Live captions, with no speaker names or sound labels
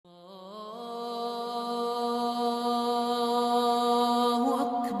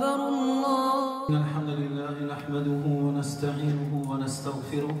أكبر الله. الحمد لله نحمده ونستعينه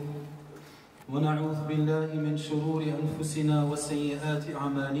ونستغفره ونعوذ بالله من شرور أنفسنا وسيئات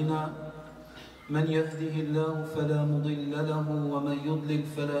أعمالنا. من يهده الله فلا مضل له ومن يضلل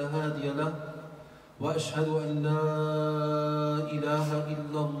فلا هادي له. وأشهد أن لا إله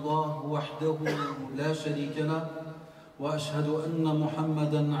إلا الله وحده لا شريك له. وأشهد أن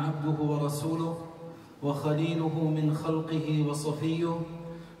محمدا عبده ورسوله وخليله من خلقه وصفيه.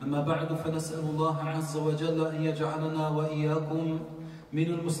 أما بعد فنسأل الله عز وجل أن يجعلنا وإياكم من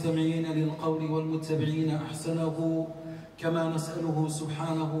المستمعين للقول والمتبعين أحسنه، كما نسأله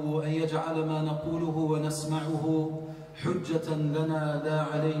سبحانه أن يجعل ما نقوله ونسمعه حجة لنا لا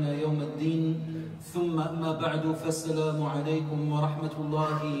علينا يوم الدين. ثم أما بعد فالسلام عليكم ورحمة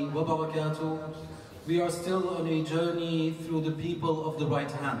الله وبركاته. We are still on a journey through the people of the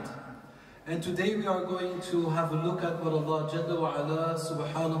right hand. And today we are going to have a look at what Allah Jalla wa Ala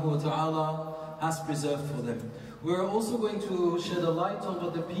subhanahu wa ta'ala has preserved for them. We are also going to shed a light on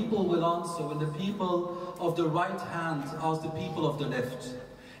what the people will answer when the people of the right hand ask the people of the left.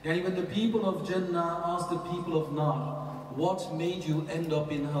 And when the people of Jannah ask the people of Nar, what made you end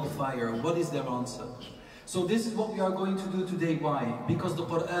up in hellfire? What is their answer? So this is what we are going to do today. Why? Because the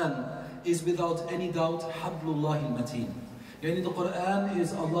Quran is without any doubt Hablullah al-Mateen. Yani the Quran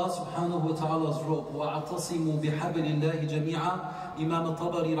is Allah subhanahu wa ta'ala's rope. وَاعْتَصِمُوا بِحَبْلِ اللَّهِ جَمِيعًا. Imam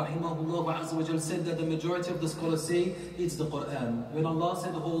al-Tabari rahimahullah azza wa jal said that the majority of the scholars say it's the Quran. When Allah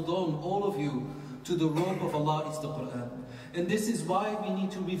said hold on all of you to the rope of Allah, it's the Quran. And this is why we need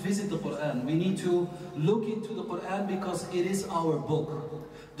to revisit the Quran. We need to look into the Quran because it is our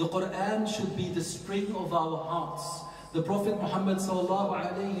book. The Quran should be the spring of our hearts. The Prophet Muhammad sallallahu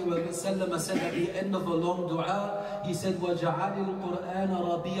alayhi wa sallam said at the end of a long dua, he said, وَجَعَلِ الْقُرْآنَ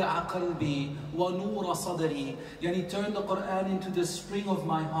رَبِيعَ قَلْبِي وَنُورَ صَدْرِي. Yani turn the Quran into the spring of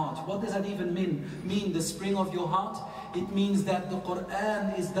my heart. What does that even mean, the spring of your heart? It means that the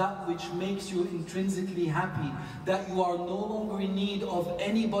Quran is that which makes you intrinsically happy, that you are no longer in need of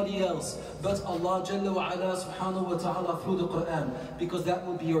anybody else but Allah Jalla wa Ala subhanahu wa ta'ala through the Quran, because that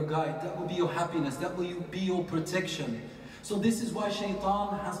will be your guide, that will be your happiness, that will be your protection. So this is why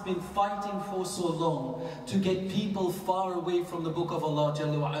Shaitan has been fighting for so long to get people far away from the book of Allah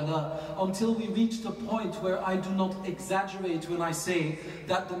Jalla wa Ala, until we reach the point where I do not exaggerate when I say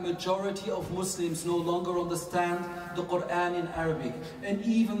that the majority of Muslims no longer understand the Quran in Arabic. And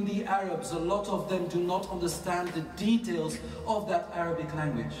even the Arabs, a lot of them do not understand the details of that Arabic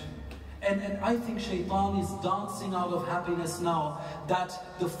language. And I think Shaitan is dancing out of happiness now that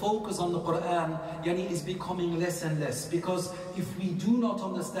the focus on the Quran is becoming less and less. Because if we do not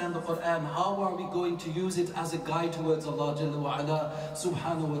understand the Quran, how are we going to use it as a guide towards Allah Jalla wa Ala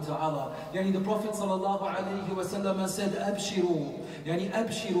subhanahu wa ta'ala? The Prophet sallallahu alayhi wa sallam said, Abshiru.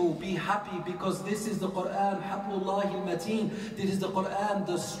 Abshiru, be happy, because this is the Quran, Hablullah al-Mateen. This is the Quran,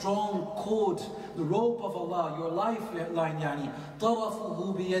 the strong cord, the rope of Allah, your lifeline.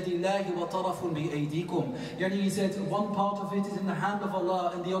 طَرَفُهُ بِيَدِ اللَّهِ وَطَرَفٌ بِأَيْدِيكُمْ. He said, one part of it is in the hand of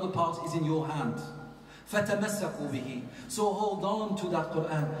Allah and the other part is in your hand. فَتَمَسَّكُوا بِهِ. So hold on to that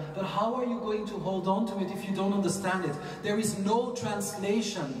Quran. But how are you going to hold on to it if you don't understand it? There is no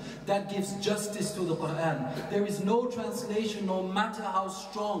translation that gives justice to the Quran. There is no translation, no matter how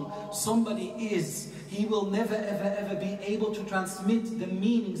strong somebody is, he will never ever ever be able to transmit the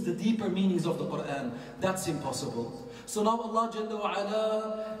meanings, the deeper meanings of the Quran. That's impossible. So now Allah Jalla wa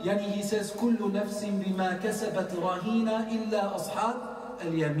Ala, he says, كُلُّ نَفْسٍ بِمَا كَسَبَتْ رَهِينَ إِلَّا أَصْحَابَ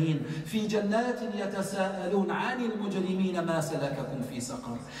اليمين في جنات يتساءلون عن المجرمين ما سلككم في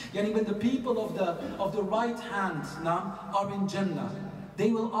سقر. When the people of the right hand now are in Jannah, they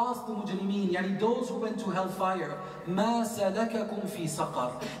will ask the mujrimeen, those who went to hellfire, ما سلككم في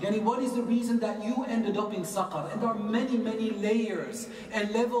سقر. What is the reason that you ended up in Saqar? And there are many layers and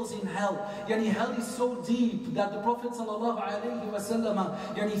levels in hell. Hell is so deep that the Prophet sallallahu alaihi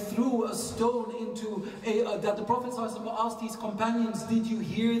wasallam threw a stone into that the Prophet sallallahu asked his companions, did you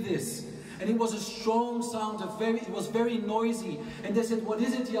hear this? And it was a strong sound, it was very noisy. And they said, what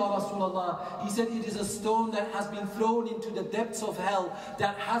is it, Ya Rasulullah? He said, it is a stone that has been thrown into the depths of hell,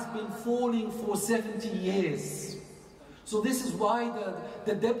 that has been falling for 70 years. So this is why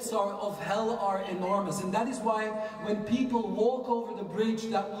the depths of hell are enormous. And that is why when people walk over the bridge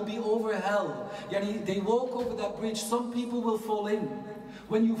that will be over hell, they walk over that bridge, some people will fall in.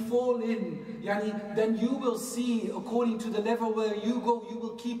 when you fall in, then you will see, according to the level where you go, you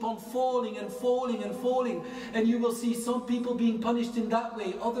will keep on falling and falling and falling. And you will see some people being punished in that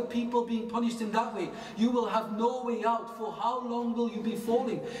way, other people being punished in that way. You will have no way out. For how long will you be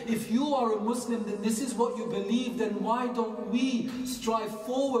falling? If you are a Muslim, then this is what you believe, then why don't we strive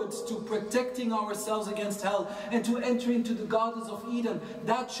forwards to protecting ourselves against hell and to enter into the gardens of Eden?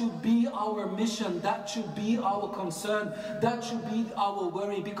 That should be our mission, that should be our concern, that should be our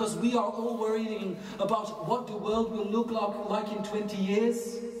worry, because we are all worrying about what the world will look like in 20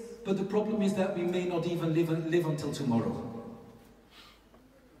 years, but the problem is that we may not even live until tomorrow.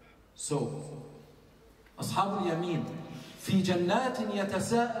 So, Ashab al-Yamin, في جنات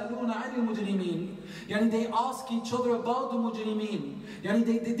يتساءلون عن المجرمين. They ask each other about the mujrimeen.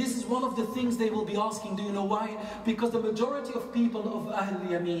 This is one of the things they will be asking. Do you know why? Because the majority of people of Ahl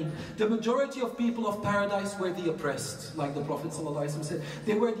Yamin, the majority of people of paradise were the oppressed. Like the Prophet ﷺ said,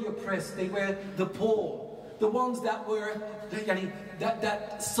 they were the oppressed, they were the poor. The ones that were,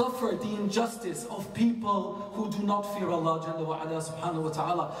 that suffered the injustice of people who do not fear Allah subhanahu wa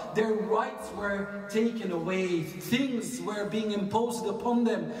ta'ala. Their rights were taken away, things were being imposed upon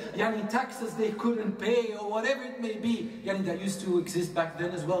them, taxes they couldn't pay, or whatever it may be. That used to exist back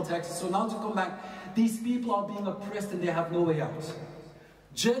then as well, taxes. So now to come back, these people are being oppressed and they have no way out.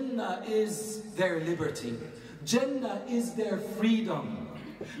 Jannah is their liberty. Jannah is their freedom.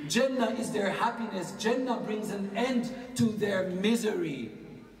 Jannah is their happiness. Jannah brings an end to their misery.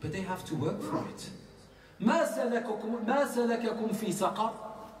 But they have to work for it. مَا سَلَكَكُمْ فِي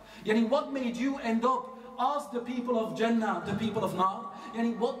سَقَرٍ. What made you end up? Ask the people of Jannah, the people of Nar.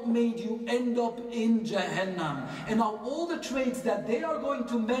 What made you end up in Jahannam? And now all the traits that they are going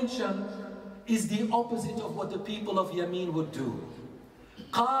to mention is the opposite of what the people of Yameen would do.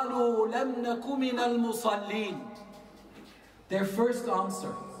 قَالُوا لَمْ نَكُ مِنَ الْمُصَلِّينَ. Their first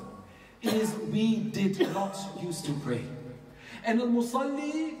answer is, we did not used to pray. And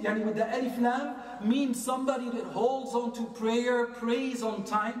al-musalli, with the alif lam, means somebody that holds on to prayer, prays on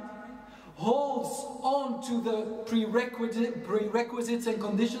time, holds on to the prerequisites and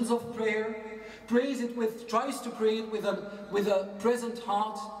conditions of prayer, tries to pray it with a present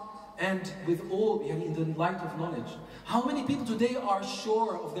heart, and with all, in the light of knowledge. How many people today are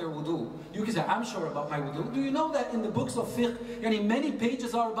sure of their wudu? You can say, I'm sure about my wudu. Do you know that in the books of fiqh, many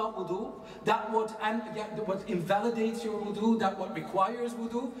pages are about wudu? That what invalidates your wudu, that what requires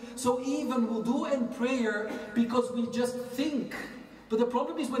wudu. So even wudu and prayer, because we just think. But the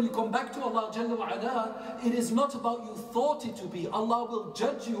problem is when you come back to Allah Jalla wa Ala, it is not about you thought it to be. Allah will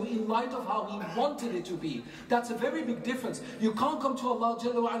judge you in light of how He wanted it to be. That's a very big difference. You can't come to Allah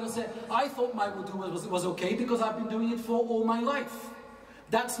Jalla wa Ala and say, I thought my wudu was okay because I've been doing it for all my life.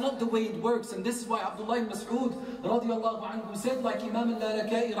 That's not the way it works. And this is why Abdullah ibn Mas'ud radiallahu anhu said, like Imam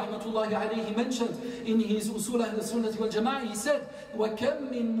al-Lalakai rahmatullahi alayhi mentioned in his Usul al-Sunnah wal-Jama'ah, he said,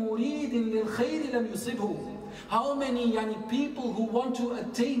 وَكَمْ مِن مُرِيدٍ لِلْخَيْرِ لَمْ يُصِبْهُ. How many people who want to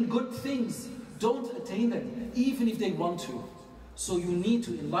attain good things don't attain them, even if they want to. So you need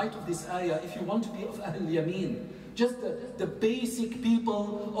to, in light of this ayah, if you want to be of Ahl Yameen, just the basic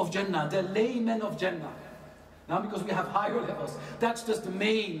people of Jannah, the laymen of Jannah. Now because we have higher levels, that's just the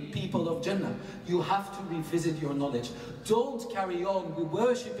main people of Jannah. You have to revisit your knowledge. Don't carry on with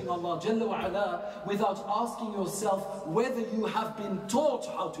worshipping Allah Jalla wa Ala without asking yourself whether you have been taught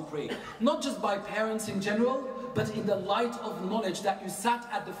how to pray. Not just by parents in general, but in the light of knowledge that you sat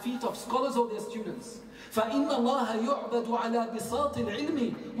at the feet of scholars or their students. فَإِنَّ اللَّهَ يُعْبَدُ عَلَى بِسَاطِ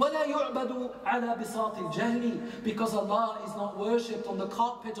الْعِلْمِ وَلَا يُعْبَدُ عَلَى بِسَاطِ الْجَهْلِ. Because Allah is not worshipped on the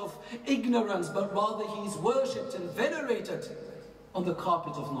carpet of ignorance, but rather He is worshipped and venerated on the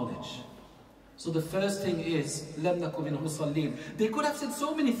carpet of knowledge. So the first thing is, لَمْ نَكُ مِنَ الْمُصَلِّينَ. They could have said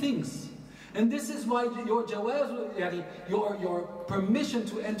so many things. And this is why your jawaz, your permission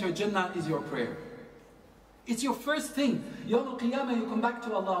to enter Jannah is your prayer. It's your first thing. Yawm al-Qiyamah, you come back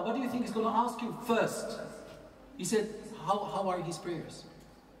to Allah. What do you think He's going to ask you first? He said, how are His prayers?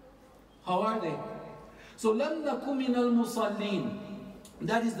 How are they? So, لَمْ نَكُ مِنَ الْمُصَلِّينَ.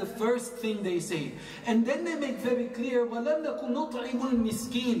 That is the first thing they say. And then they make very clear, وَلَمْ نَكُ نُطْعِمُ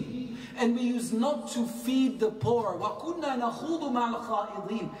الْمِسْكِينَ. And we used not to feed the poor. وَكُنَّا نَخُوضُ مَعَ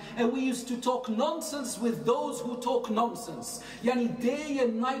الْخَائِضِينَ. And we used to talk nonsense with those who talk nonsense. Day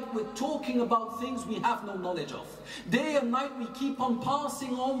and night we're talking about things we have no knowledge of. Day and night we keep on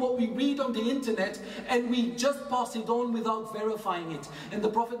passing on what we read on the internet, and we just pass it on without verifying it. And the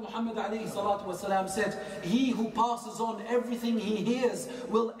Prophet Muhammad ﷺ said, he who passes on everything he hears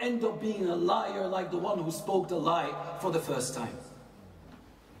will end up being a liar, like the one who spoke the lie for the first time.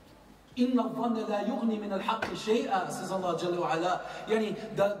 إِنَّ الظَّنَّ لَا يُغْنِي مِنَ الْحَقِّ شَيْئًا, says Allah Jalla wa Ala. Yani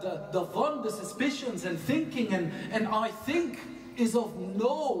the dhann, the suspicions and thinking and I think is of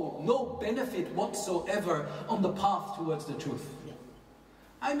no benefit whatsoever on the path towards the truth.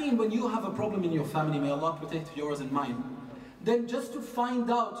 I mean, when you have a problem in your family, may Allah protect yours and mine, then just to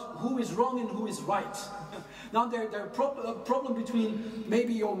find out who is wrong and who is right. Now there's a problem between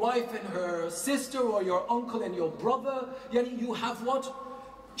maybe your wife and her sister, or your uncle and your brother. Yani you have what?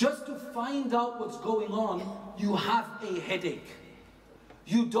 Just to find out what's going on, you have a headache.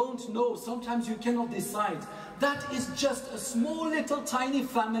 You don't know, sometimes you cannot decide. That is just a small little tiny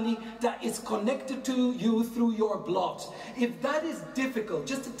family that is connected to you through your blood. If that is difficult,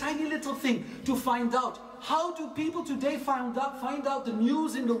 just a tiny little thing to find out, how do people today find out the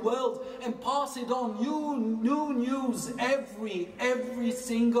news in the world and pass it on? New news every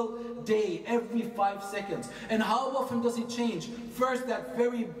single day, every 5 seconds. And how often does it change? First that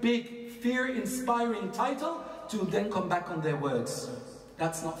very big fear-inspiring title, to then come back on their words.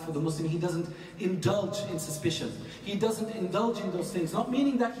 That's not for the Muslim. He doesn't indulge in suspicion. He doesn't indulge in those things. Not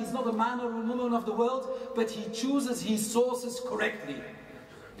meaning that he's not a man or a woman of the world, but he chooses his sources correctly.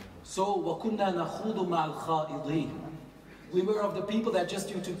 So, وَكُنَّا نَخُوضُ مَعَ الْخَائِضِينَ. We were of the people that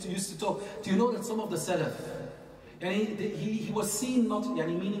just used to talk. Do you know that some of the Salaf, he was seen not,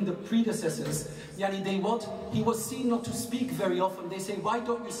 meaning the predecessors, he was seen not to speak very often. They say, why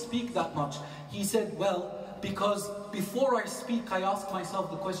don't you speak that much? He said, well, because before I speak, I ask myself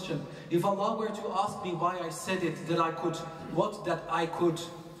the question, if Allah were to ask me why I said it, that I could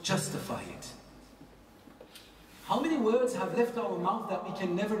justify it. How many words have left our mouth that we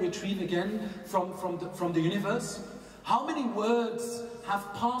can never retrieve again from the universe? How many words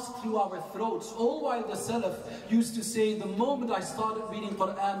have passed through our throats, all while the Salaf used to say, the moment I started reading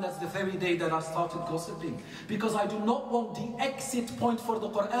Quran, that's the very day that I started gossiping. Because I do not want the exit point for the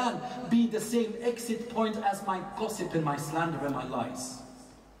Quran be the same exit point as my gossip and my slander and my lies.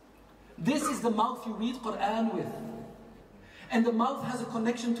 This is the mouth you read Quran with. And the mouth has a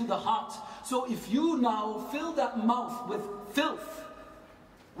connection to the heart. So if you now fill that mouth with filth,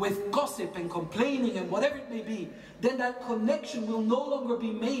 with gossip and complaining and whatever it may be, then that connection will no longer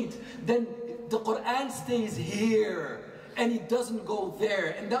be made. Then the Quran stays here and it doesn't go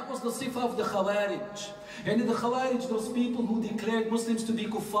there. And that was the sifah of the Khawarij. And in the Khawarij, those people who declared Muslims to be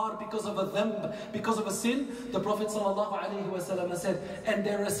kuffar because of a dhanb, because of a sin, the Prophet ﷺ said, and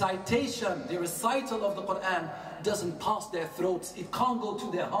their recital of the Quran doesn't pass their throats, it can't go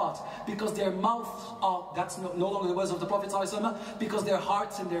to their heart, because their mouths are, that's no longer the words of the Prophet ﷺ, because their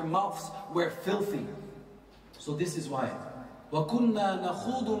hearts and their mouths were filthy. So this is why. وَكُنَّا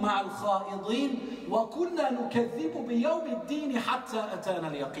نَخُوضُ مَعَ الْخَائِضِينَ وَكُنَّا نُكَذِّبُ بِيَوْمِ الدِّينِ حَتَّى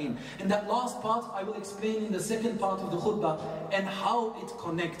أَتَانَا الْيَقِينَ. And that last part I will explain in the second part of the khutbah, and how it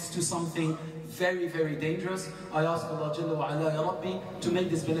connects to something very, very dangerous. I ask Allah Jalla wa Ala, Ya Rabbi, to make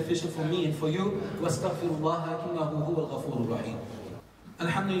this beneficial for me and for you. وَاسْتَغْفِرُ اللَّهَ إِنَّهُ هُوَ الْغَفُورُ الرَّحِيمُ.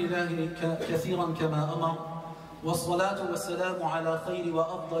 الحمد لله كثيرا كما أمر والصلاة والسلام على خير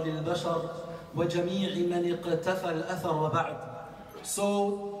وأفضل البشر وَجَمِيعِ مَنِ اقْتَفَى الْأَثَرَ وَبَعْدِ.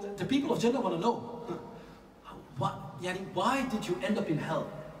 So the people of Jannah want to know, why did you end up in hell?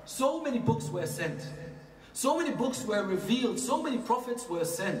 So many books were sent, so many books were revealed, so many prophets were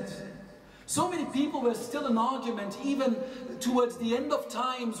sent, so many people were still in argument. Even towards the end of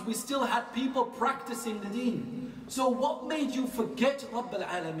times, we still had people practicing the deen. So what made you forget Rabb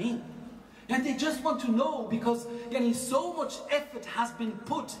al-Alameen? And they just want to know, because so much effort has been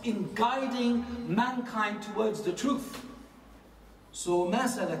put in guiding mankind towards the truth. So مَا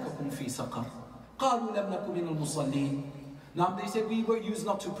سَلَكَكُمْ فِي سَقَرٍ قَالُوا لَمْ نَكُ مِنَ الْمُصَلِّينَ. Now they said, we were used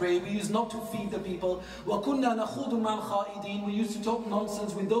not to pray, we used not to feed the people. وَكُنَّا نَخُوضُ مَعَ الْخَائِضِينَ. We used to talk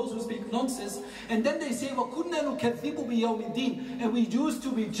nonsense with those who speak nonsense. And then they say, وَكُنَّا نُكَذِّبُ بِيَوْمِ الدِّينِ. And we used to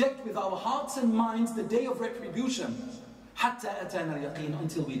reject with our hearts and minds the day of retribution. حَتَّى أَتَانَا الْيَقِينَ.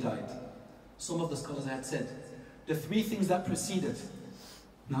 Until we died. Some of the scholars had said, the three things that preceded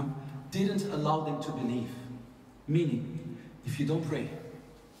didn't allow them to believe. Meaning, if you don't pray,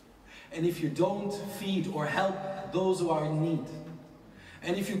 and if you don't feed or help those who are in need,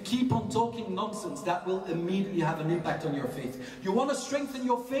 and if you keep on talking nonsense, that will immediately have an impact on your faith. You want to strengthen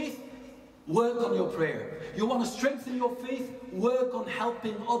your faith? Work on your prayer. You want to strengthen your faith? Work on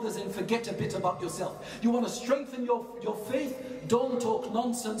helping others and forget a bit about yourself. You want to strengthen your faith? Don't talk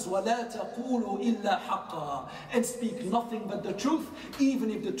nonsense. وَلَا تَقُولُوا إِلَّا حَقًّا. And speak nothing but the truth,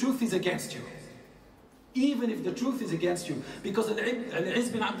 even if the truth is against you. Even if the truth is against you. Because Al-Izz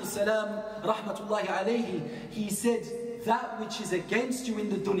bin Abdul Salam, rahmatullahi alayhi, he said, that which is against you in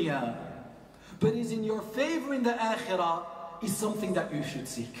the dunya, but is in your favor in the akhirah, is something that you should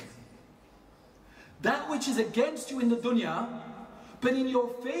seek. that which is against you in the dunya, but in your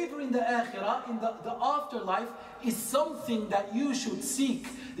favor in the akhirah, in the afterlife, is something that you should seek.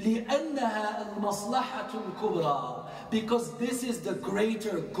 لِأَنَّهَا الْمَصْلَحَةُ الْكُبْرَى. Because this is the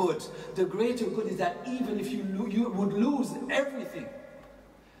greater good. The greater good is that even if you would lose everything,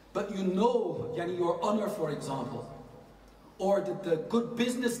 but you know, your honor, for example, or the good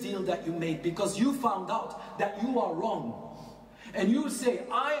business deal that you made, because you found out that you are wrong. And you say,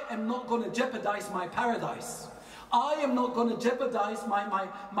 I am not going to jeopardize my paradise. I am not going to jeopardize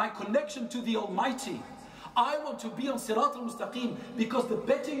my connection to the Almighty. I want to be on Sirat al-Mustaqim, because the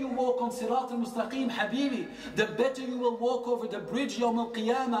better you walk on Sirat al-Mustaqim, Habibi, the better you will walk over the bridge Yawm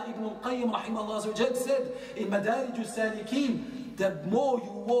al-Qiyamah. Ibn al-Qayyim rahimahullah said in Madarij al-Salikin, the more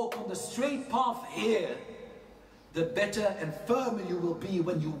you walk on the straight path here, the better and firmer you will be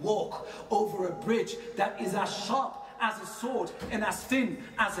when you walk over a bridge that is as sharp as a sword and as thin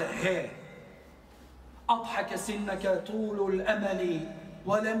as a hair. أضحك سنك طول الأمل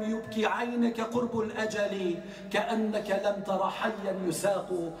ولم يبكي عينك قرب الأجل كأنك لم تر حيا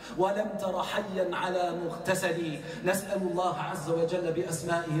يساق ولم تر حيا على مغتسل. نسأل الله عز وجل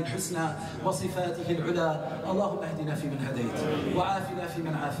بأسمائه الحسنى وصفاته العلى. اللهم اهدنا فيمن هديت وعافنا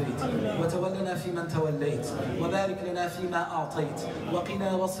فيمن عافيت وتولنا فيمن توليت وبارك لنا فيما أعطيت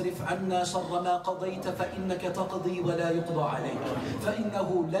وقنا واصرف عنا شر ما قضيت فإنك تقضي ولا يقضى عليك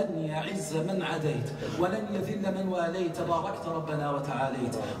فإنه لن يعز من عديت ولن يذل من واليت. باركت ربنا وتعالى.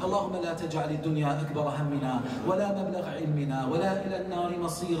 اللهم لا تجعل الدنيا أكبر همنا ولا مبلغ علمنا ولا إلى النار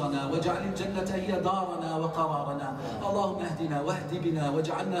مصيرنا واجعل الجنة هي دارنا وقرارنا. اللهم اهدنا واهد بنا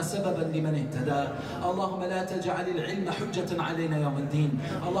واجعلنا سببا لمن اهتدى. اللهم لا تجعل العلم حجة علينا يوم الدين.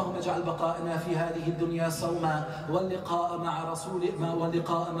 اللهم اجعل بقاءنا في هذه الدنيا صوما واللقاء مع رسولك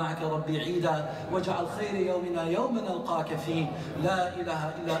واللقاء معك ربي عيدا. واجعل خير يومنا يوم نلقاك فيه. لا إله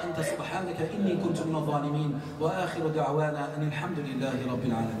إلا أنت سبحانك إني كنت من الظالمين. وآخر دعوانا أن الحمد لله رب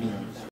العالمين.